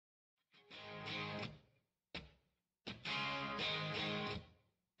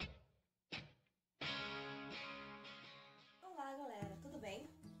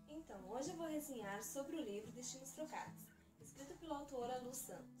falar sobre o livro Destinos Trocados, escrito pela autora Lu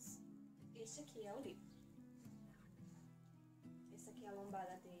Santos. Este aqui é o livro. Essa aqui é a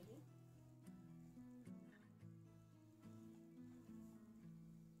lombada dele.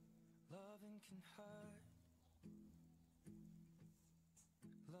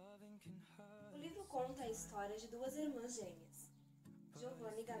 O livro conta a história de duas irmãs gêmeas,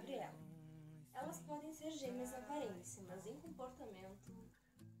 Giovanna e Gabriela. Elas podem ser gêmeas na aparência, mas em comportamento...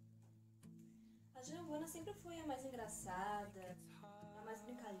 A Giovanna sempre foi a mais engraçada, a mais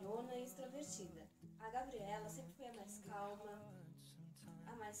brincalhona e extrovertida. A Gabriela sempre foi a mais calma,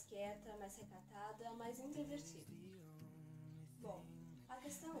 a mais quieta, a mais recatada, a mais introvertida. Bom, a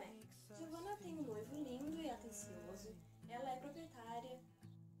questão é, Giovanna tem um noivo lindo e atencioso, ela é proprietária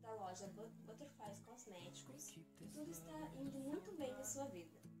da loja Butterflies Cosméticos e tudo está indo muito bem em sua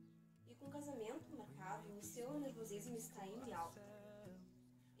vida. E com o casamento marcado, o seu nervosismo está em alta.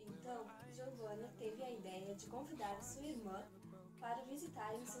 Então, Giovanna teve a ideia de convidar sua irmã para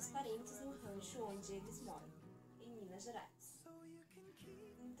visitarem seus parentes no rancho onde eles moram, em Minas Gerais.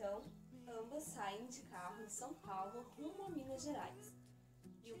 Então, ambas saem de carro de São Paulo rumo a Minas Gerais.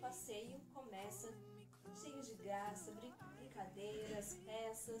 E o passeio começa cheio de graça, brincadeiras,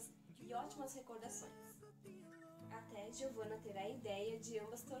 peças e ótimas recordações. Até Giovanna ter a ideia de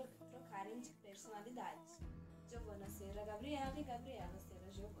ambas trocarem de personalidade. Giovanna ser a Gabriela e Gabriela ser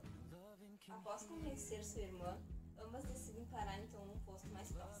a Giovanna. Após convencer sua irmã, ambas decidem parar então num posto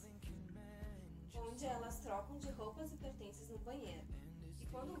mais próximo, onde elas trocam de roupas e pertences no banheiro. E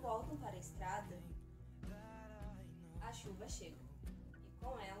quando voltam para a estrada, a chuva chega, e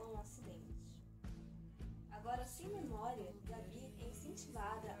com ela um acidente. Agora, sem memória, Gabi é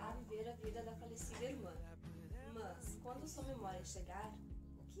incentivada a viver a vida da falecida irmã. Mas, quando sua memória chegar,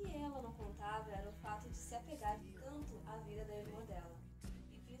 o que ela não contava era o fato de se apegar tanto à vida da irmã dela,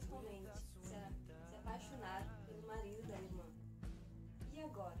 e principalmente se apaixonar pelo marido da irmã. E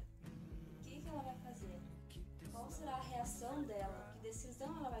agora? O que ela vai fazer? Qual será a reação dela? Que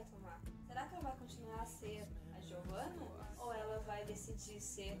decisão ela vai tomar? Será que ela vai continuar a ser a Giovanna? Ou ela vai decidir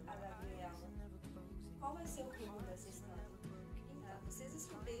ser a Gabriela? Qual vai ser o rumo dessa história? Então, vocês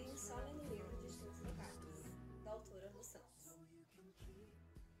descobrirem só lendo o livro Destinos Trocados, da autora Lu Santos.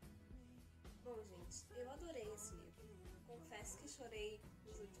 Bom, gente, eu adorei esse livro. Confesso que chorei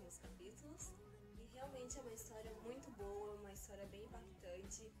nos últimos capítulos e realmente é uma história muito boa, uma história bem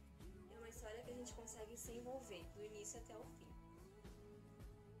impactante. É uma história que a gente consegue se envolver, do início até o fim.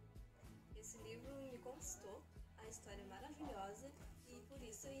 Esse livro me conquistou, a história é maravilhosa e por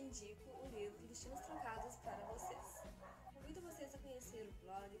isso eu indico o livro Destinos Trocados para vocês. Convido vocês a conhecer o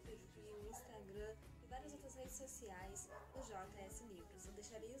blog, perfil, o Instagram e várias outras redes sociais do JS Livros. Eu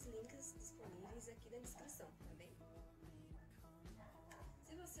deixarei os links disponíveis aqui na descrição, tá bem?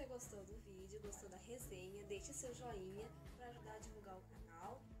 Se você gostou do vídeo, gostou da resenha, deixe seu joinha para ajudar a divulgar o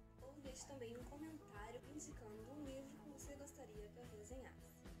canal ou deixe também um comentário indicando um livro que você gostaria que eu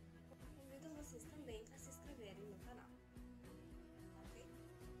resenhasse. Convido vocês também a se inscreverem no canal. Ok?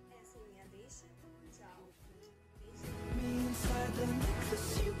 Essa é a minha deixa. Tchau. Beijo.